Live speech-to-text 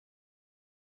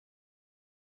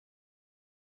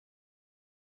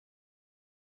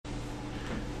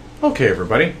Okay,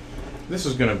 everybody, this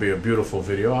is going to be a beautiful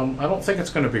video. I don't think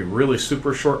it's going to be really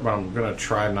super short, but I'm going to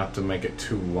try not to make it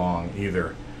too long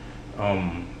either.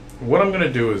 What I'm going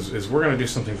to do is we're going to do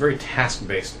something very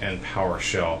task-based in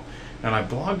PowerShell. And I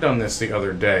blogged on this the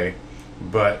other day,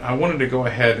 but I wanted to go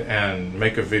ahead and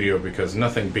make a video because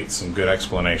nothing beats some good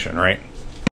explanation, right?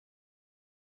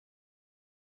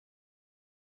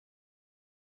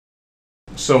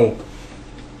 So,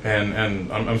 and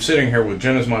I'm sitting here with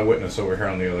Jen as my witness over here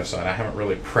on the other side. I haven't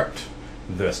really prepped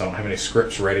this. I don't have any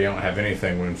scripts ready. I don't have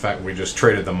anything. In fact, we just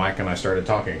traded the mic and I started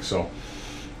talking. So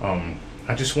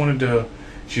I just wanted to,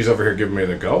 she's over here giving me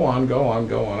the go on.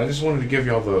 I just wanted to give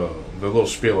y'all the little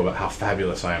spiel about how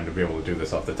fabulous I am to be able to do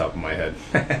this off the top of my head.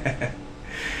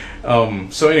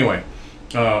 So anyway,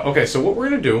 okay, so what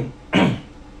we're going to do,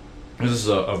 this is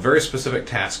a very specific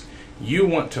task. You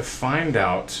want to find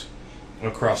out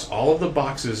across all of the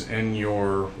boxes in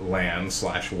your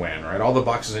LAN/WAN, right? All the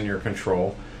boxes in your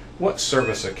control, what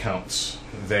service accounts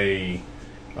the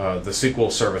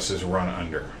SQL services run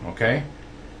under, okay?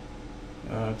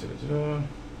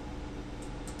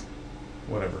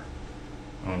 Whatever.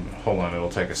 Hold on, it'll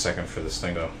take a second for this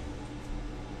thing to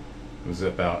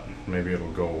zip out. Maybe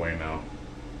it'll go away now.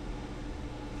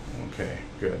 Okay,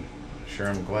 good. Sure,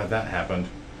 I'm glad that happened.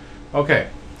 Okay,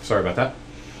 sorry about that.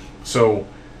 So,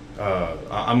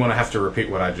 I'm going to have to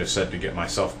repeat what I just said to get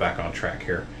myself back on track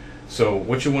here. So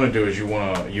what you want to do is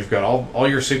you've got all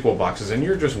your SQL boxes and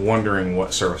you're just wondering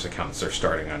what service accounts they're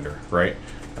starting under, right?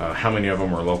 How many of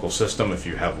them are local system? If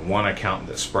you have one account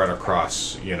that's spread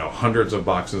across, hundreds of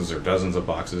boxes or dozens of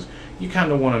boxes, you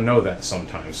kind of want to know that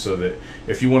sometimes so that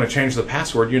if you want to change the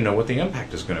password, you know what the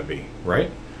impact is going to be, right?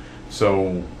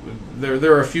 So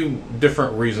there are a few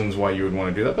different reasons why you would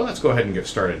want to do that, but let's go ahead and get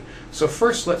started. So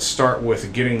first, let's start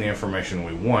with getting the information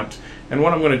we want. And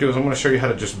what I'm going to do is I'm going to show you how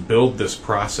to just build this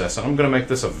process. And I'm going to make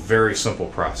this a very simple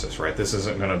process, right? This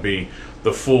isn't going to be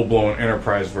the full-blown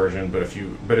enterprise version, but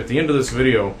at the end of this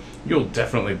video, you'll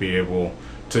definitely be able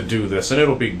to do this, and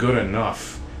it'll be good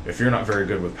enough. If you're not very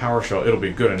good with PowerShell, it'll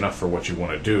be good enough for what you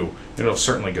want to do. It'll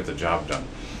certainly get the job done.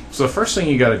 So the first thing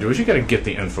you got to do is you got to get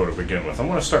the info to begin with. I'm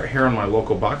going to start here on my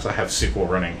local box. I have SQL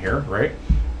running here, right?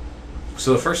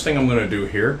 So the first thing I'm going to do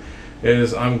here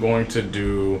is I'm going to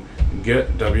do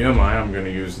get WMI. I'm going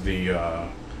to use the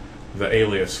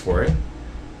alias for it,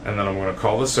 and then I'm going to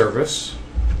call the service.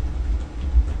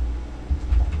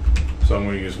 So I'm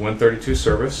going to use Win32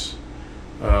 service.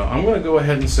 I'm going to go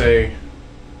ahead and say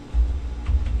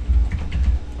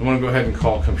I'm going to go ahead and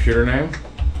call computer name.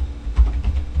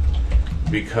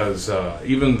 Because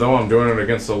even though I'm doing it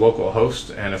against the local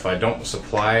host, and if I don't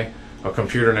supply a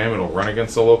computer name, it'll run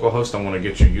against the local host, I want to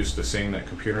get you used to seeing that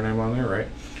computer name on there, right?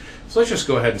 So let's just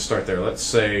go ahead and start there. Let's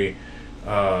say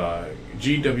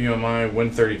GWMI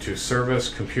Win32 service,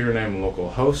 computer name, local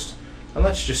host, and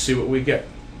let's just see what we get.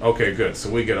 Okay, good. So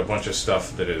we get a bunch of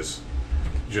stuff that is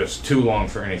just too long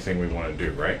for anything we want to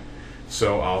do, right?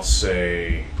 So I'll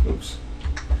say, oops,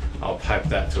 I'll pipe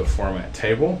that to a format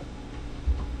table.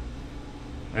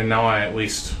 And now I at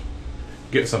least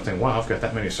get something. Wow, I've got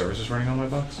that many services running on my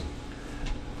box.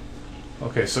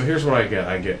 Okay, so here's what I get.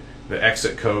 I get the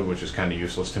exit code, which is kind of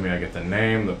useless to me. I get the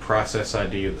name, the process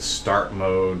ID, the start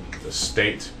mode, the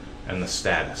state, and the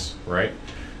status, right?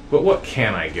 But what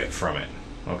can I get from it?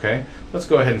 Okay, let's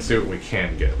go ahead and see what we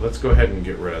can get. Let's go ahead and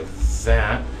get rid of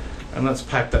that, and let's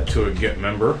pipe that to a get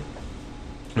member.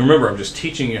 Remember, I'm just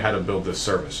teaching you how to build this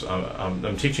service.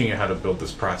 I'm teaching you how to build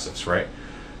this process, right?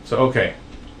 So, okay.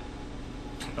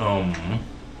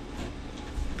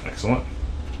 Excellent.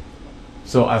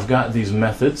 So I've got these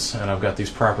methods and I've got these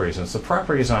properties, and it's the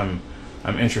properties I'm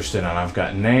interested in. I've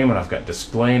got name and I've got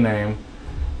display name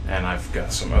and I've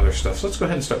got some other stuff. So let's go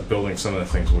ahead and start building some of the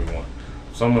things we want.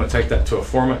 So I'm going to take that to a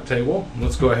format table.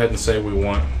 Let's go ahead and say we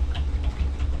want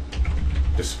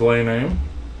display name,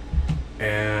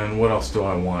 and what else do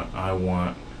I want? I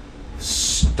want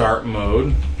start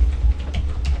mode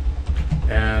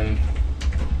and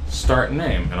start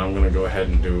name, and I'm going to go ahead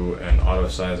and do an auto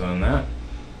size on that.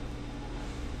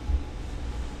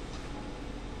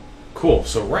 Cool.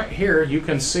 So right here you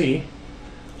can see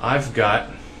I've got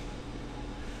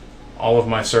all of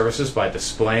my services by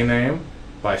display name,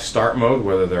 by start mode,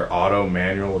 whether they're auto,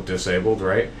 manual, disabled,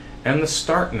 right? And the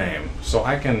start name. So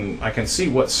I can see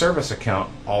what service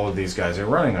account all of these guys are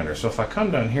running under. So if I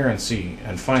come down here and see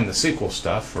and find the SQL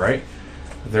stuff, right?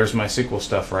 There's my SQL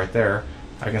stuff right there.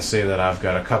 I can see that I've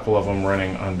got a couple of them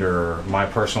running under my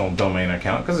personal domain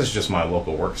account because it's just my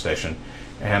local workstation.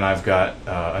 And I've got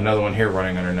another one here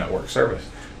running under network service.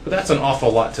 But that's an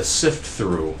awful lot to sift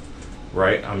through,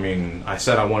 right? I mean, I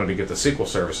said I wanted to get the SQL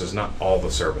services, not all the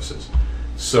services.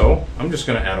 So I'm just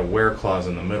going to add a where clause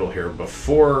in the middle here.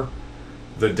 Before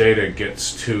the data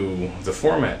gets to the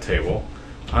format table,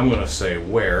 I'm going to say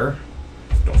where,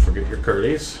 don't forget your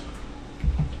curlies,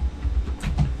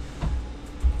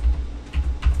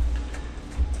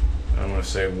 I'm going to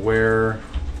say where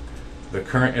the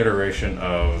current iteration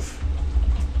of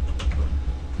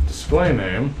display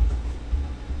name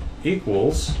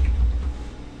equals,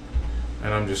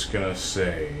 and I'm just going to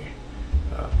say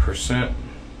percent.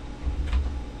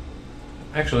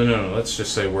 Actually, no, let's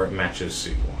just say where it matches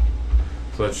SQL.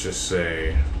 So let's just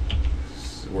say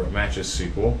where it matches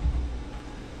SQL.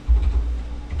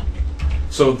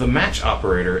 So the match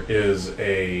operator is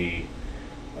a,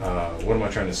 what am I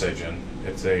trying to say, Jen?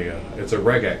 It's a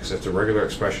regex. It's a regular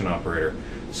expression operator.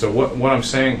 So what I'm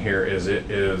saying here is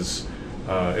it's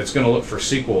going to look for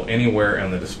SQL anywhere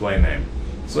in the display name.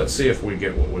 So let's see if we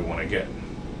get what we want to get.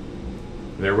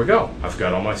 There we go. I've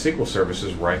got all my SQL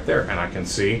services right there, and I can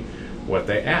see what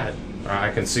they add. I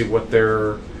can see what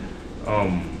their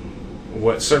I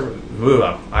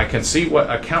can see what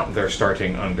account they're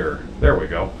starting under. There we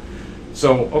go.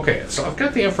 So okay, so I've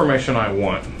got the information I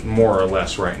want more or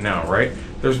less right now, right?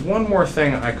 There's one more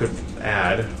thing I could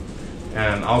add,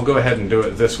 and I'll go ahead and do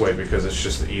it this way because it's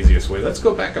just the easiest way. Let's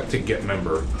go back up to get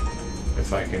member,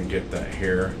 if I can get that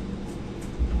here.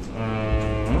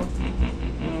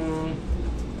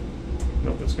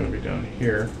 Nope, it's going to be down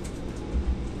here.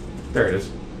 There it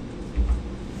is.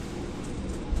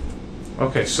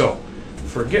 Okay, so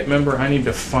for get member, I need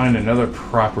to find another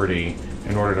property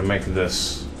in order to make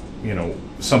this, you know,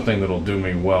 something that'll do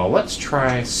me well. Let's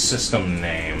try system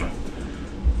name.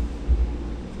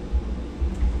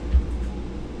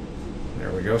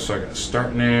 There we go. So I got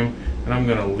start name, and I'm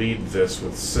going to lead this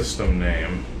with system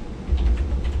name.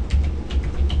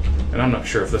 And I'm not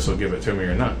sure if this will give it to me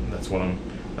or not. That's why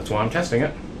I'm testing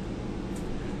it.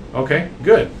 Okay,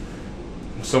 good.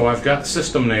 So I've got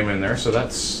system name in there, so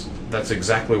that's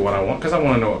exactly what I want, because I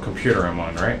want to know what computer I'm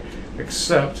on, right?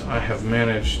 Except I have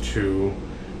managed to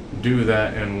do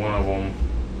that in one of them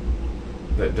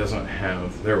that doesn't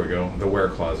have, there we go, the where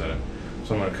clause in it.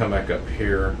 So I'm going to come back up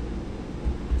here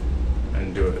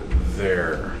and do it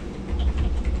there.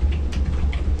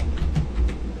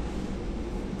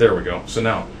 There we go. So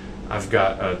now I've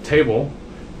got a table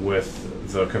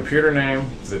with the computer name,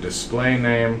 the display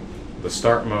name, the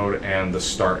start mode, and the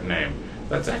start name.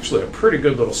 That's actually a pretty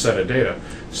good little set of data.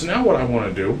 So now what I want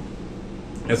to do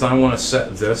is I want to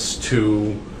set this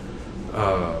to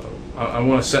I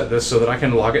want to set this so that I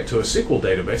can log it to a SQL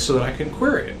database so that I can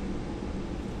query it.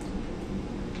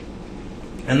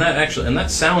 And that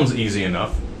sounds easy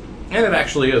enough, and it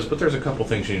actually is, but there's a couple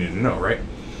things you need to know, right?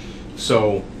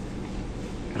 So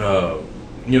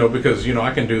you know, because, you know,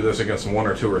 I can do this against 1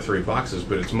 or 2 or 3 boxes,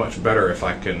 but it's much better if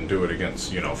I can do it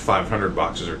against, you know, 500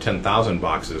 boxes or 10,000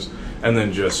 boxes, and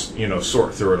then just, you know,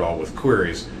 sort through it all with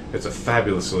queries. It's a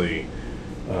fabulously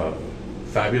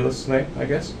fabulous thing, I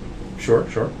guess.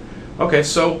 Sure. Okay,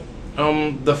 so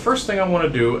the first thing I want to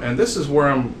do, and this is where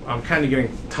I'm kind of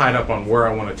getting tied up on where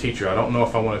I want to teach you. I don't know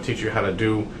if I want to teach you how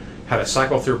to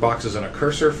cycle through boxes in a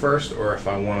cursor first, or if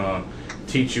I want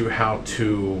to teach you how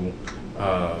to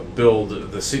build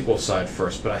the SQL side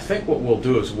first. But I think what we'll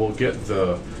do is we'll get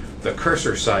the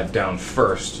cursor side down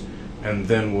first, and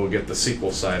then we'll get the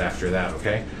SQL side after that,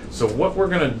 okay? So what we're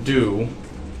going to do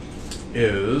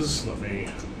is, let me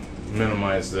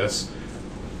minimize this.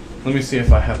 Let me see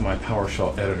if I have my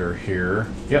PowerShell editor here.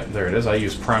 Yep, there it is. I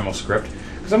use PrimalScript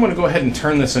because I'm going to go ahead and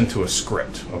turn this into a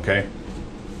script, okay?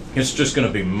 It's just going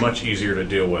to be much easier to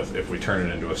deal with if we turn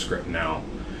it into a script now.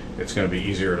 It's going to be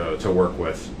easier to work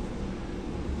with.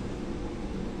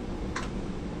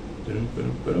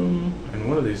 And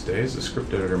one of these days, the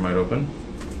script editor might open.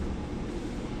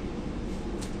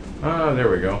 Ah, there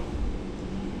we go.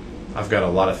 I've got a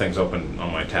lot of things open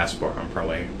on my taskbar. I'm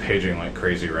probably paging like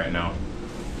crazy right now.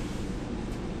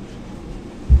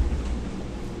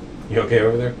 You okay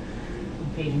over there?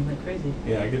 I'm paging like crazy.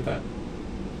 Yeah, I get that.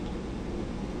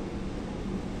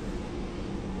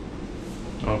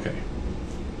 Okay.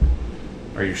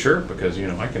 Are you sure? Because, you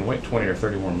know, I can wait 20 or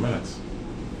 30 more minutes.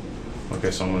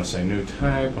 Okay, so I'm going to say new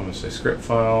type. I'm going to say script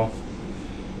file.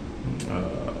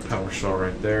 PowerShell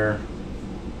right there.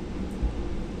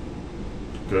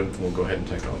 Good. We'll go ahead and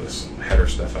take all this header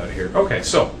stuff out of here. Okay,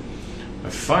 so I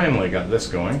finally got this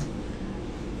going.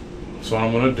 So what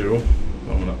I'm going to do,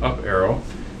 I'm going to up arrow,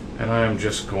 and I am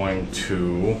just going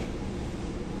to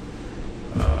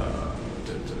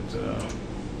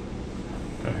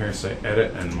go here, say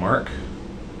edit and mark.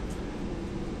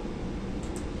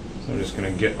 So I'm just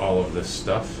going to get all of this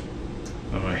stuff.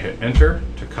 I'm going to hit enter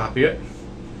to copy it,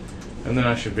 And then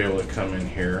I should be able to come in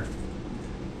here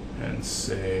and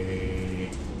say,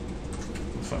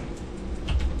 fine,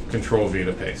 Control V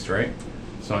to paste, right?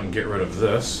 So I can get rid of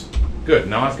this. Good,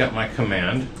 now I've got my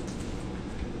command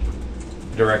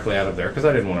directly out of there because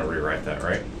I didn't want to rewrite that,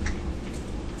 right?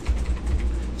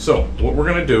 So what we're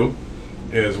going to do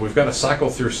is we've got to cycle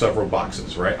through several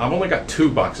boxes, right? I've only got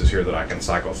 2 boxes here that I can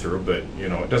cycle through, but you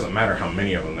know, it doesn't matter how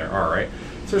many of them there are, right?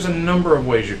 So there's a number of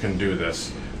ways you can do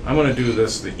this. I'm going to do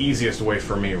this the easiest way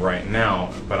for me right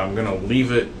now, but I'm going to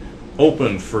leave it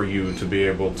open for you to be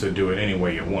able to do it any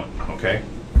way you want, okay?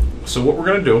 So what we're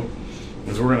going to do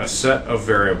is we're going to set a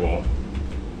variable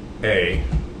A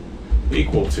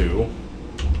equal to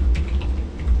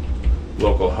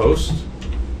localhost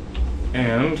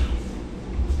and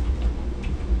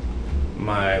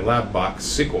my labbox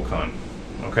SQLcon,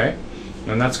 okay?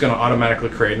 And that's going to automatically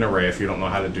create an array. If you don't know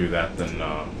how to do that, then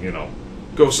you know,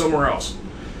 go somewhere else.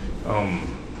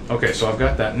 Okay, so I've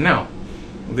got that. Now,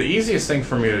 the easiest thing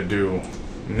for me to do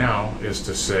now is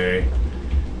to say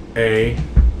A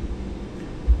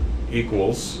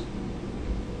equals,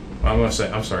 I'm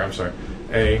sorry,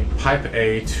 A, pipe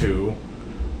A to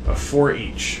for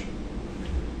each.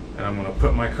 And I'm going to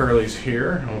put my curlies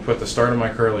here. I'm going to put the start of my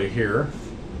curly here.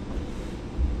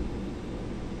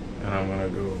 And I'm going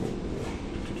to go,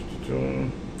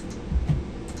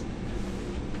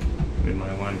 need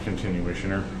my line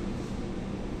continuationer.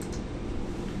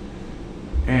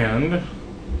 And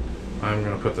I'm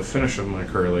going to put the finish of my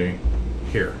curly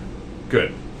here.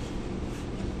 Good.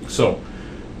 So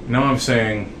now I'm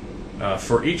saying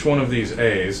for each one of these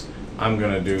A's, I'm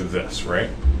going to do this,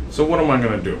 right? So what am I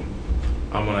going to do?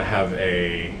 I'm going to have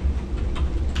a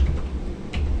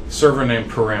server name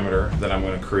parameter that I'm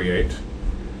going to create,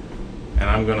 and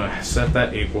I'm going to set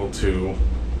that equal to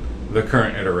the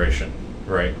current iteration,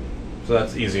 right? So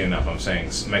that's easy enough. I'm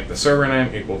saying make the server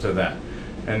name equal to that.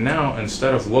 And now,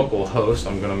 instead of localhost,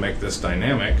 I'm going to make this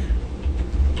dynamic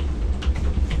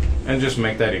and just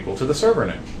make that equal to the server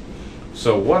name.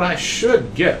 So what I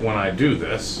should get when I do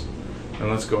this, and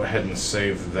let's go ahead and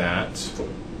save that.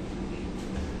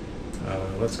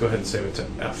 Let's go ahead and save it to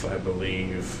F, I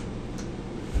believe.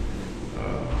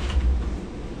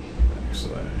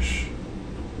 Backslash.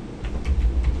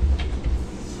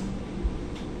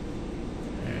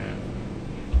 And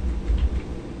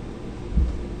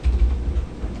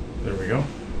there we go.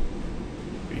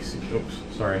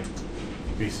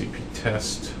 BCP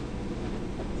test.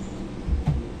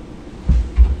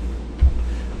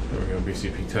 There we go,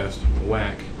 BCP test,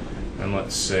 whack. And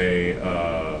let's say,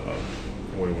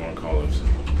 what do we want to call this?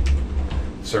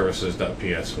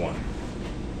 Services.ps1.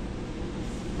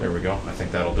 There we go. I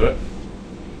think that'll do it.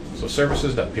 So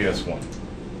services.ps1.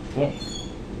 Cool.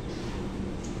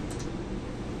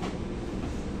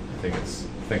 I think it's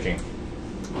thinking.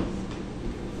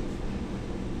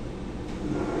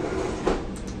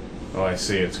 Oh, I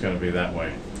see. It's going to be that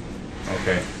way.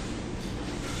 Okay.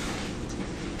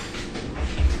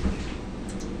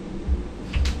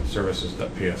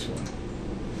 Services.ps1.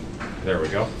 There we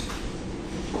go.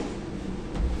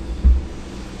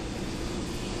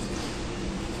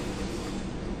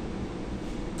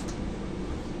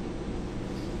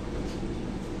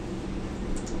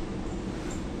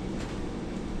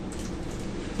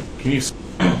 Can you?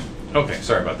 Okay,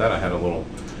 sorry about that. I had a little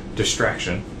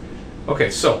distraction. Okay,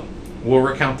 so we'll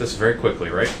recount this very quickly,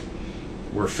 right?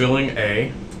 We're filling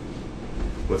A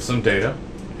with some data.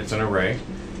 It's an array.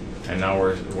 And now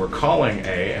we're calling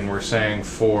A, and we're saying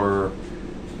for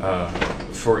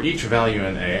each value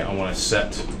in A, I want to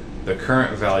set the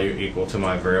current value equal to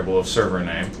my variable of server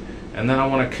name, and then I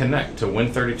want to connect to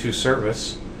Win32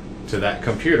 service to that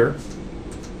computer,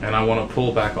 and I want to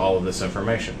pull back all of this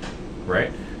information,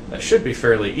 right? That should be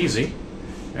fairly easy,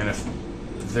 and if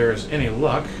there's any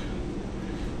luck,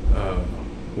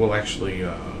 we'll actually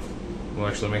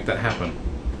make that happen.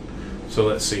 So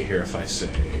let's see here. If I say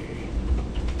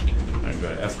I'm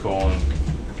going to F:,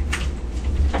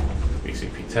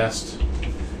 BCP test,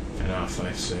 and now if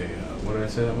I say, what did I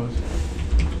say that was?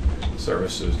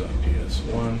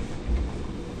 Services.ps1.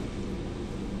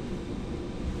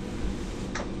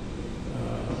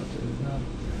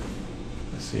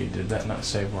 Let's see, did that not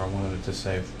save where I wanted it to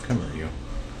save? Come here, you.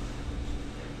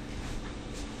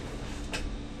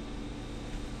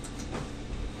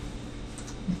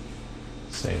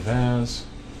 Save as.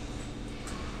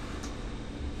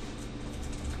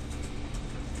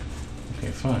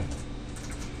 Okay, fine.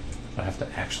 I have to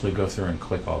actually go through and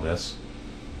click all this.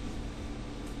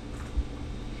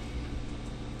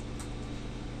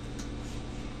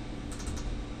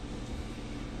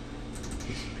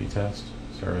 TCP test,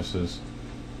 services.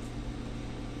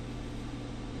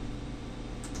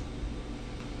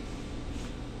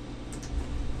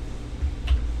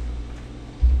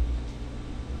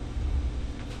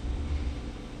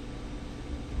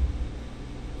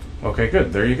 Okay,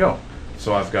 good. There you go.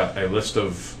 So I've got a list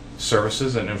of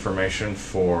services and information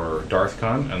for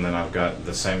DarthCon, and then I've got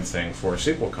the same thing for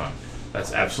SQLCon.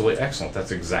 That's absolutely excellent.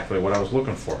 That's exactly what I was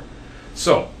looking for.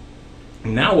 So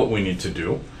now what we need to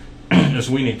do is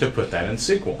we need to put that in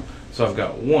SQL. So I've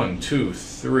got 1, 2,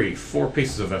 3, 4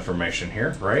 pieces of information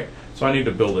here, right? So I need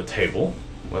to build a table.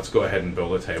 Let's go ahead and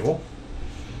build a table.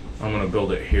 I'm going to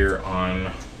build it here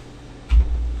on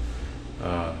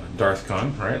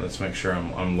DarthCon, right? Let's make sure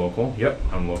I'm local. Yep,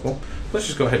 I'm local. Let's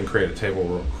just go ahead and create a table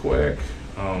real quick.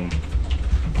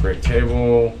 Create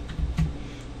table.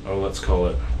 Oh, let's call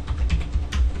it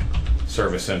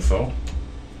service info.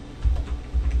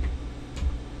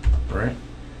 Right?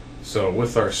 So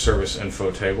with our service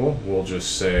info table, we'll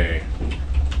just say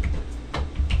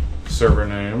server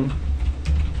name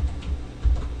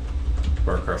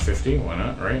barcar50, why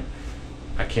not, right?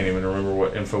 I can't even remember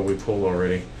what info we pulled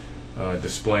already.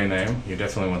 Display name, you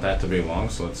definitely want that to be long,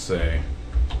 so let's say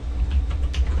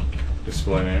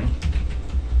display name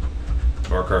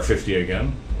barcar50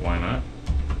 again, why not?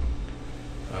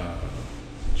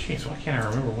 Jeez, why can't I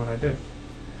remember what I did?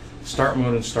 Start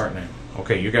mode and start name.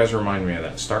 Okay, you guys remind me of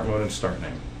that. Start mode and start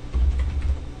name.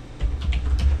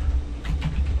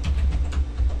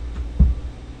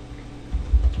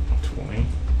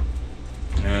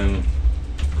 And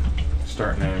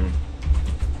start name,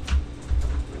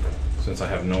 since I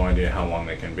have no idea how long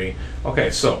they can be. Okay,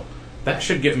 so that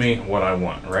should get me what I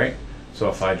want, right? So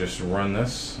if I just run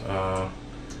this, I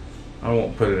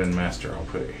won't put it in master, I'll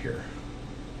put it here.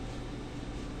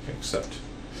 Except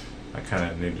I kind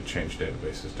of need to change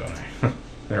databases, don't I?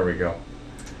 There we go.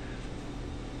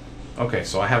 Okay,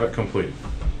 so I have it completed.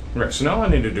 Right, so now all I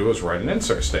need to do is write an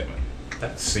insert statement.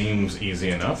 That seems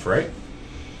easy enough, right?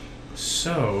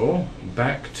 So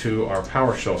back to our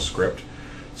PowerShell script.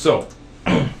 So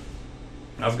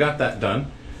I've got that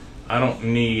done. I don't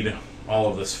need all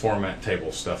of this format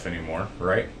table stuff anymore,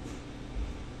 right?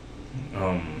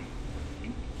 I'm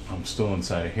still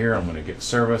inside of here. I'm going to get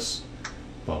service,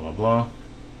 blah, blah, blah.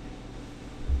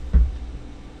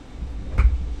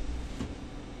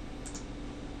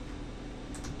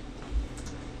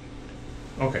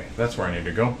 Okay, that's where I need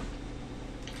to go.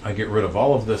 I get rid of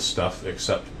all of this stuff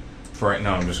except for right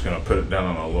now. I'm just going to put it down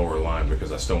on a lower line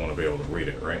because I still want to be able to read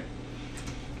it, right?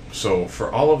 So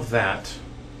for all of that,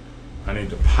 I need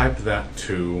to pipe that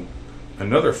to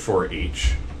another for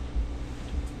each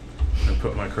and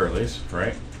put my curlies,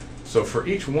 right? So for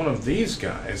each one of these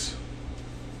guys,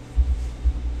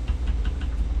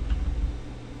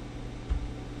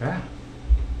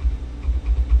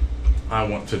 I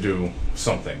want to do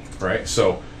something, right?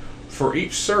 So for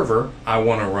each server, I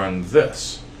want to run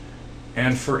this.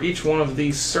 And for each one of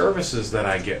these services that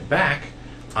I get back,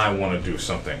 I want to do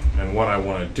something. And what I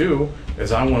want to do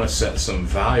is I want to set some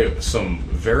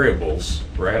variables,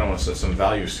 right? I want to set some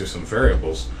values to some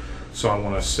variables. So I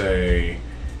want to say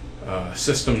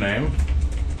system name,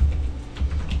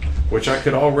 which I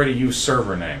could already use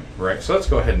server name, right? So let's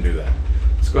go ahead and do that.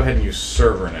 Let's go ahead and use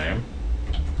server name.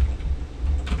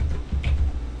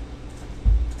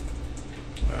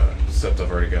 Except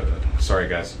I've already got it. Sorry,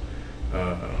 guys.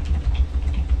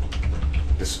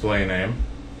 Display name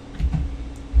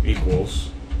equals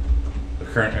the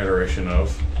current iteration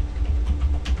of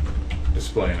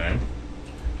display name.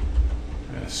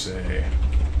 And say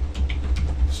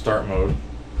start mode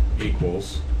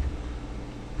equals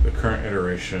the current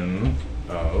iteration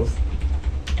of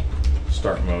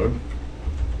start mode,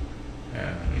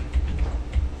 and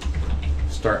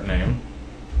start name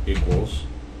equals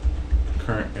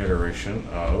current iteration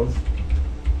of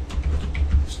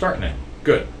start name.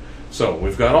 Good. So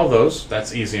we've got all those.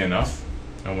 That's easy enough.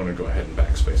 I'm going to go ahead and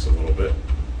backspace a little bit.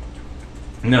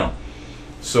 Now,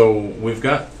 so we've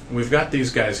got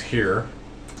these guys here.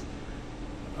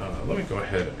 Let me go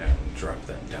ahead and drop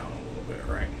that down a little bit,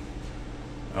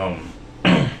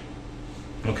 right?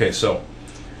 Okay, so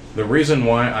the reason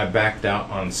why I backed out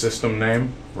on system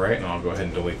name, right, and I'll go ahead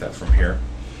and delete that from here,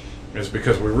 is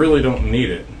because we really don't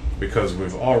need it, because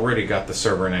we've already got the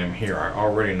server name here. I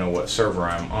already know what server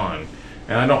I'm on,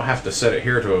 and I don't have to set it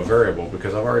here to a variable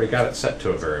because I've already got it set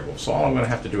to a variable. So all I'm going to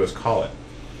have to do is call it.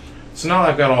 So now that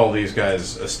I've got all these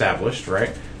guys established,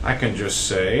 right, I can just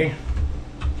say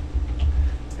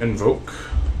invoke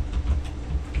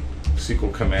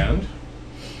SQL command,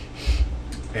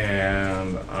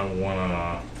 and I want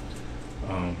to,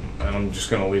 and I'm just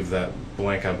going to leave that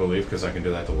blank, I believe, because I can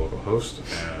do that to localhost,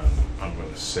 and I'm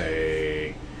going to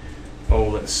say, oh,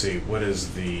 let's see, what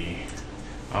is the,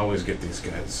 I always get these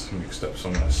guys mixed up, so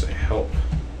I'm going to say help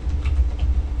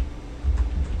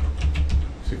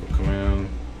SQL command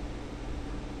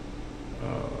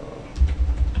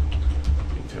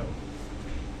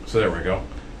So there we go.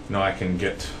 Now I can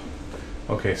get,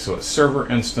 okay, so it's server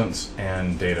instance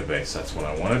and database. That's what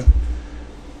I wanted.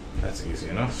 That's easy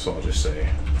enough. So I'll just say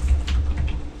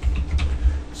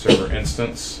server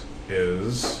instance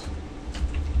is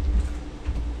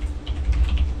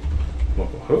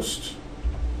localhost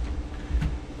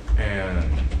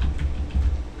and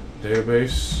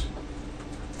database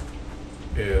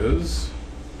is,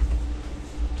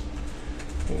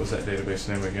 what was that database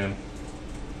name again?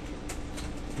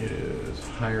 It is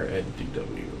Higher Ed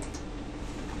DW.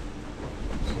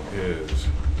 So it is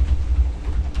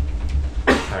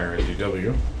Higher Ed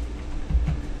DW.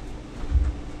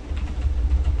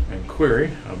 And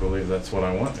query, I believe that's what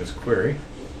I want, is query.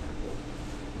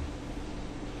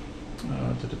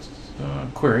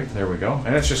 Query, there we go.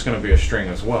 And it's just going to be a string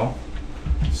as well.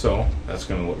 So that's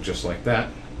going to look just like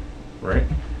that, right?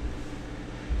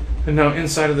 And now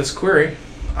inside of this query,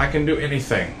 I can do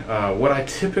anything. What I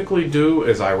typically do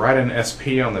is I write an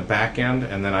SP on the back end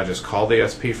and then I just call the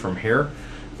SP from here.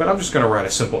 But I'm just going to write a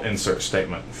simple insert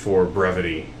statement for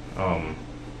brevity,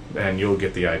 and you'll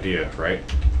get the idea, right?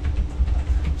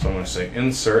 So I'm going to say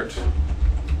insert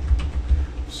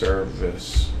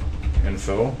service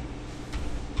info.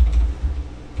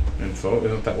 Info,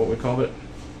 isn't that what we called it?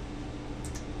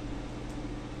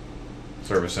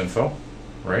 Service info,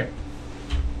 right?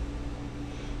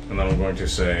 And then I'm going to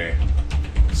say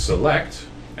select,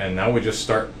 and now we just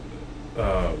start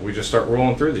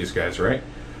rolling through these guys, right?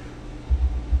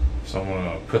 So I'm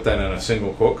going to put that in a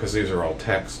single quote because these are all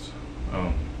text.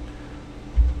 I'm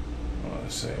going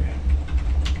to say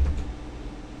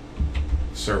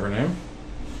server name.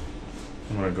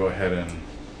 I'm going to go ahead and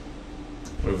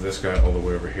move this guy all the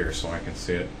way over here so I can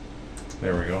see it.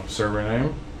 There we go. Server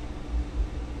name,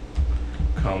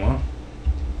 comma,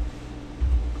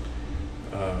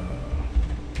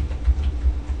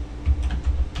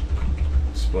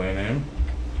 display name,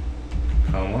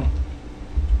 comma,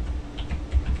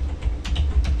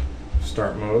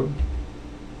 start mode,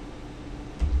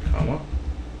 comma,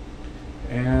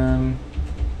 and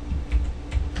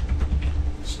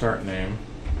start name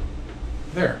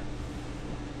there.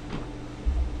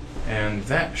 And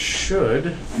that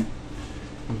should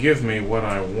give me what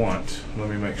I want. Let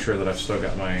me make sure that I've still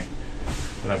got that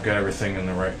I've got everything in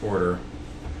the right order.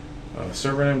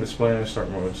 Server name, display name, start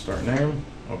mode, start name.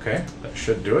 Okay, that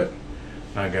should do it.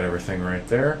 I got everything right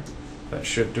there. That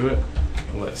should do it.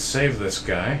 Let's save this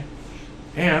guy.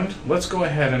 And let's go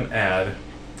ahead and add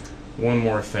one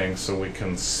more thing so we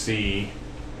can see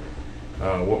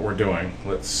what we're doing.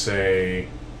 Let's say,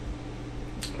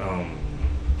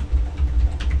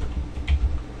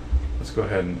 let's go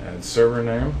ahead and add server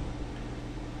name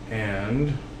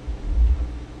and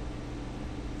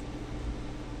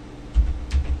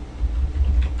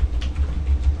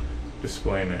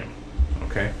display name.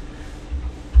 Okay,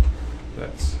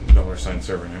 that's $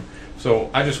 server name. So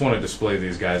I just want to display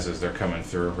these guys as they're coming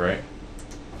through, right?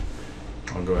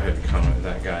 I'll go ahead and comment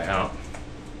that guy out.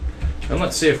 And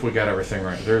let's see if we got everything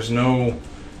right. There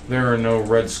are no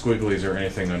red squigglies or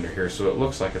anything under here, so it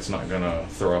looks like it's not going to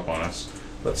throw up on us.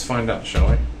 Let's find out, shall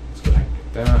we? Let's go ahead and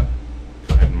get that.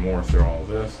 Go ahead and more through all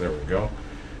this. There we go.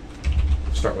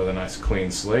 Start with a nice clean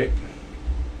slate.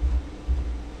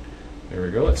 There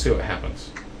we go. Let's see what happens.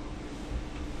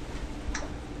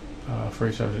 For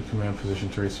each object command position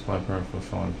to resupply parameter for the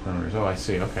following parameters. Oh, I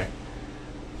see. Okay.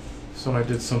 So I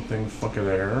did something funky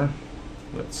there.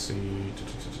 Let's see.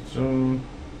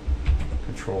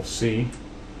 Control C.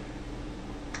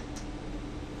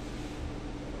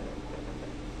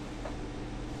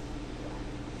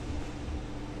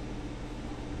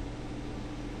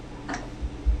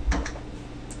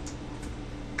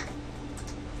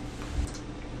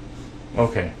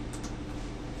 Okay.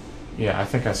 Yeah, I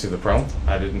think I see the problem.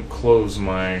 I didn't close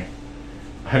my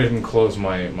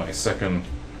second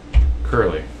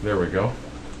curly. There we go.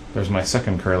 There's my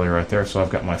second curly right there. So I've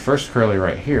got my first curly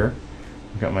right here.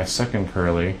 I've got my second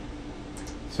curly,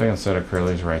 second set of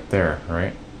curlies right there,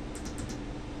 right?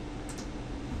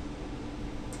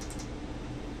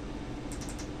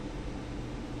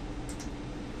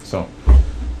 So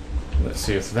let's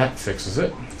see if that fixes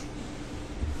it.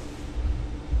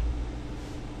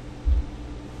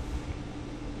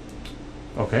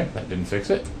 Okay, that didn't fix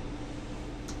it.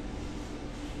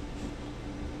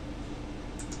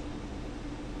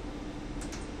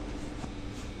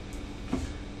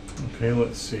 Okay,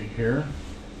 let's see here.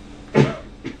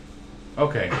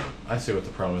 Okay, I see what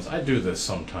the problem is. I do this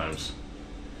sometimes.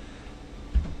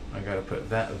 I gotta put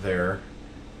that there,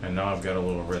 and now I've got a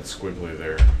little red squiggly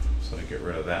there. So I get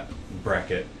rid of that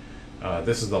bracket.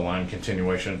 This is the line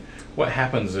continuation. What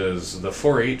happens is the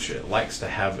for each, it likes to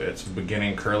have its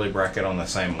beginning curly bracket on the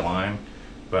same line,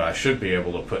 but I should be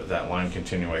able to put that line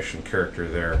continuation character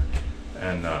there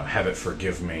and have it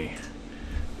forgive me.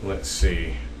 Let's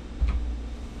see.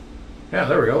 Yeah,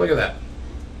 there we go. Look at that.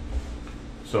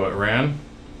 So it ran,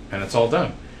 and it's all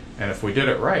done. And if we did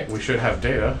it right, we should have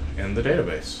data in the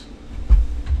database.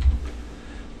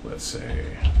 Let's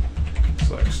say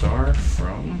select star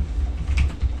from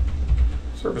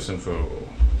service info.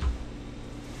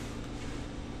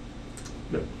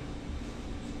 Yep.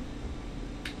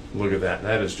 Look at that.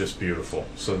 That is just beautiful.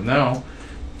 So now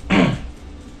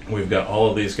we've got all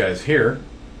of these guys here,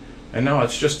 and now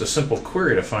it's just a simple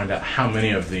query to find out how many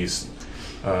of these,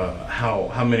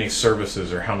 how many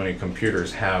services or how many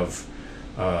computers have,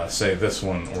 say, this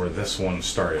one or this one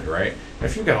started, right?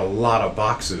 If you've got a lot of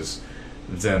boxes,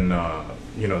 then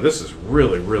you know, this is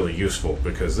really, really useful,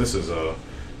 because this is a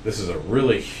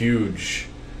really huge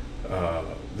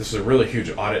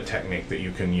audit technique that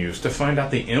you can use to find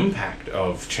out the impact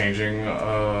of changing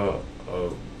a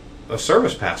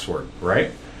service password,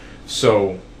 right?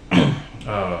 So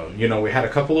you know, we had a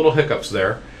couple little hiccups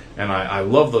there, and I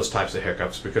love those types of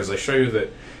hiccups because they show you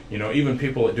that, you know, even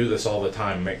people that do this all the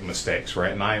time make mistakes,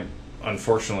 right? And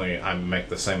unfortunately, I make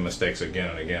the same mistakes again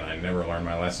and again. I never learn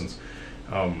my lessons.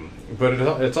 But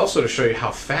it's also to show you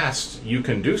how fast you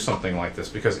can do something like this,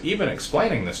 because even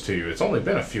explaining this to you, it's only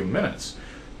been a few minutes.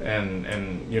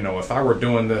 And you know, if I were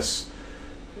doing this,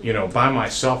 you know, by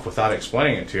myself without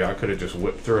explaining it to you, I could have just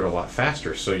whipped through it a lot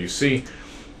faster. So you see,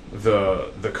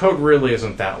 the code really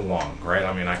isn't that long, right?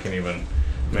 I mean, I can even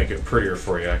make it prettier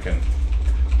for you. I can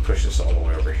push this all the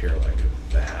way over here like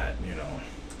that, you know,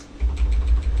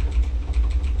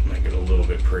 make it a little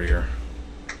bit prettier.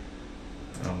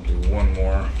 I'll do one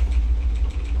more.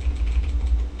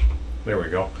 There we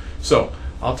go. So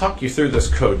I'll talk you through this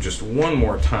code just one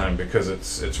more time, because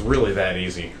it's really that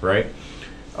easy, right?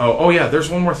 Oh yeah, there's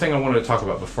one more thing I wanted to talk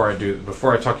about before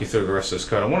I talk you through the rest of this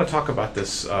code. I want to talk about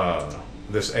this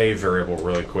this a variable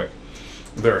really quick.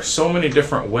 There are so many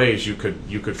different ways you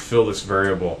could fill this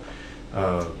variable.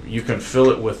 You can fill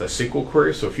it with a SQL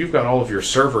query. So if you've got all of your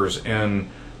servers in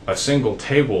a single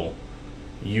table,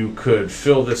 you could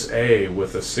fill this A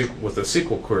with a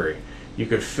SQL query. You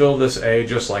could fill this A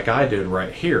just like I did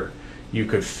right here. You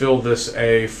could fill this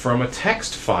A from a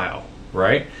text file,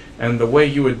 right? And the way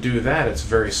you would do that, it's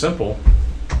very simple.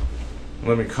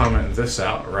 Let me comment this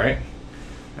out, right?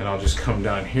 And I'll just come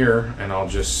down here and I'll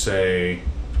just say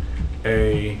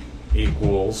A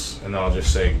equals, and then I'll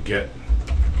just say get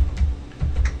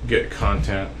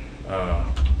content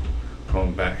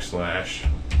colon backslash,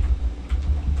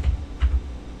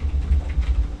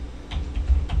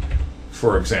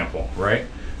 for example, right?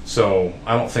 So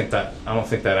I don't think that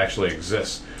actually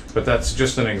exists, but that's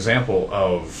just an example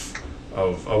of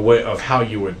a way of how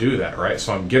you would do that, right?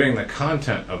 So I'm getting the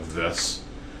content of this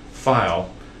file,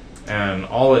 and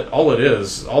all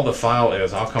the file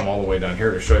is, I'll come all the way down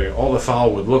here to show you, all the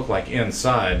file would look like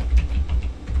inside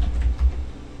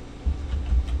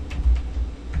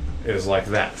is like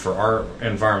that. For our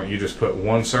environment, you just put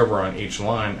one server on each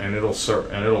line, and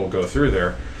it'll go through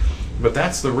there. But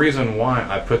that's the reason why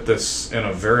I put this in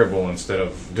a variable instead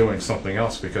of doing something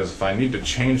else, because if I need to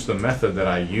change the method that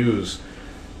I use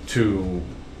to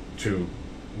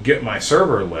get my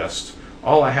server list,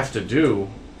 all I have to do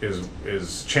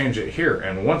is change it here.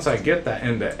 And once I get that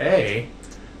into A,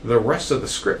 the rest of the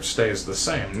script stays the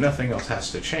same. Nothing else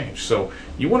has to change. So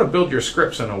you want to build your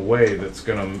scripts in a way that's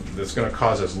gonna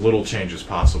cause as little change as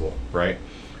possible, right?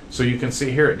 So you can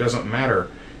see here, it doesn't matter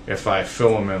if I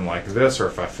fill them in like this, or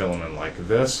if I fill them in like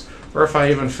this, or if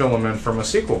I even fill them in from a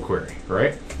SQL query,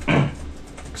 right?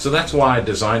 So that's why I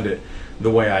designed it the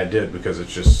way I did, because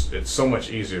it's so much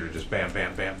easier to just bam,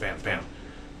 bam, bam, bam,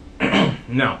 bam.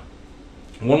 Now,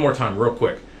 one more time real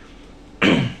quick.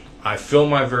 I fill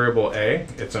my variable A,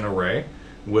 it's an array,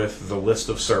 with the list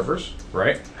of servers,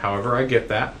 right? However I get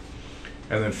that.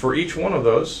 And then for each one of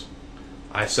those,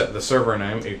 I set the server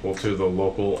name equal to the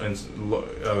local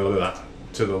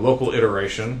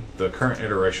iteration, the current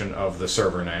iteration of the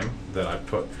server name that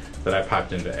I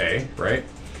piped into A, right?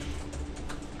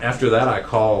 After that, I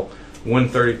call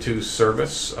Win32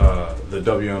 service, the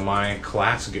WMI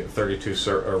class get 32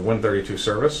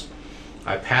 service.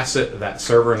 I pass it that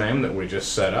server name that we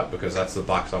just set up, because that's the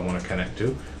box I want to connect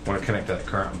to. I want to connect to that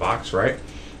current box, right?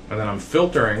 And then I'm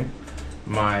filtering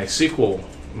my SQL,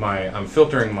 I'm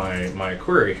filtering my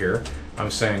query here. I'm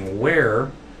saying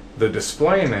where the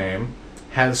display name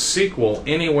has SQL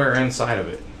anywhere inside of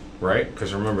it, right?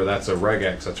 Because remember, that's a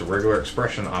regex, that's a regular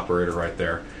expression operator right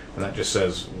there. and that just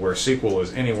says where SQL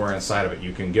is anywhere inside of it.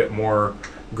 You can get more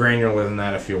granular than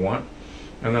that if you want.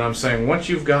 And then I'm saying once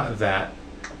you've got that,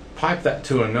 pipe that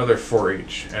to another for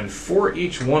each. And for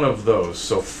each one of those,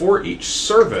 so for each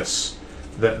service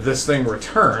that this thing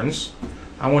returns,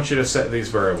 I want you to set these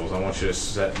variables. I want you to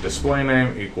set display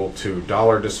name equal to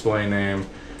 $display name,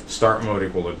 start mode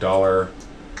equal to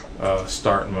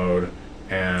 $start mode,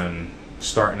 and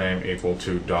start name equal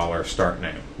to $start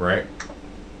name, right?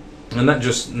 And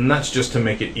that's just to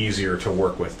make it easier to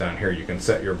work with down here. You can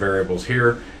set your variables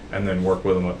here and then work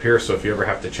with them up here. So if you ever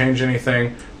have to change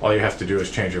anything, all you have to do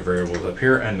is change your variables up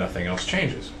here and nothing else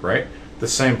changes, right? The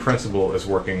same principle is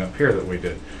working up here that we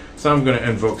did. So I'm going to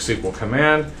invoke SQL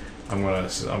command. I'm going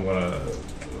to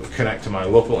connect to my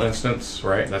local instance,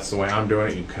 right? That's the way I'm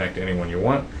doing it. You can connect to anyone you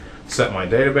want. Set my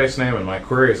database name, and my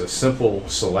query is a simple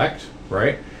select,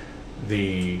 right?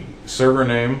 The server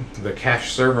name, the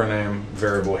cache server name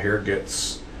variable here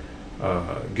gets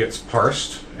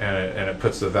parsed, and it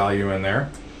puts the value in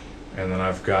there. And then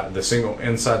I've got the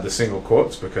inside the single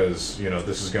quotes, because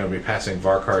this is going to be passing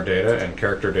varchar data, and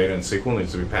character data in SQL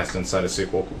needs to be passed inside of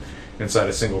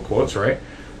single quotes, right?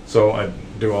 So I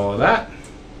do all of that,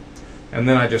 and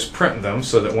then I just print them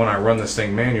so that when I run this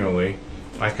thing manually,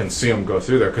 I can see them go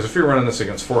through there. Because if you're running this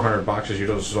against 400 boxes, you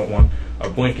just don't want a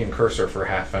blinking cursor for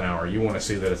half an hour. You want to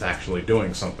see that it's actually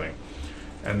doing something.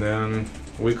 And then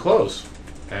we close,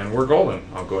 and we're golden.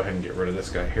 I'll go ahead and get rid of this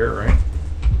guy here, right?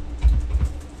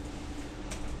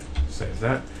 Save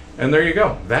that. And there you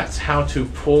go. That's how to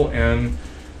pull in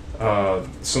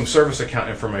some service account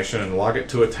information and log it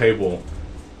to a table.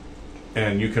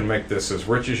 And you can make this as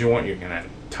rich as you want. You can add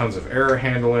tons of error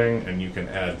handling, and you can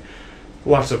add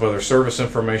lots of other service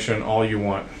information, all you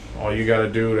want. All you got to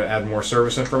do to add more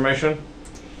service information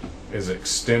is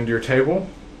extend your table.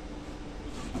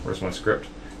 Where's my script?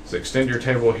 So extend your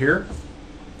table here,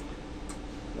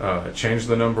 change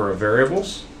the number of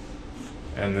variables,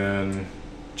 and then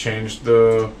change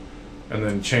the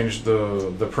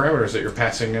parameters that you're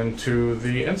passing into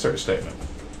the insert statement.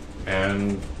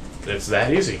 And it's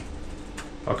that easy.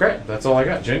 Okay, that's all I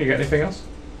got. Jen, you got anything else?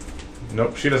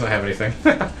 Nope, she doesn't have anything.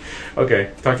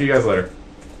 Okay, talk to you guys later.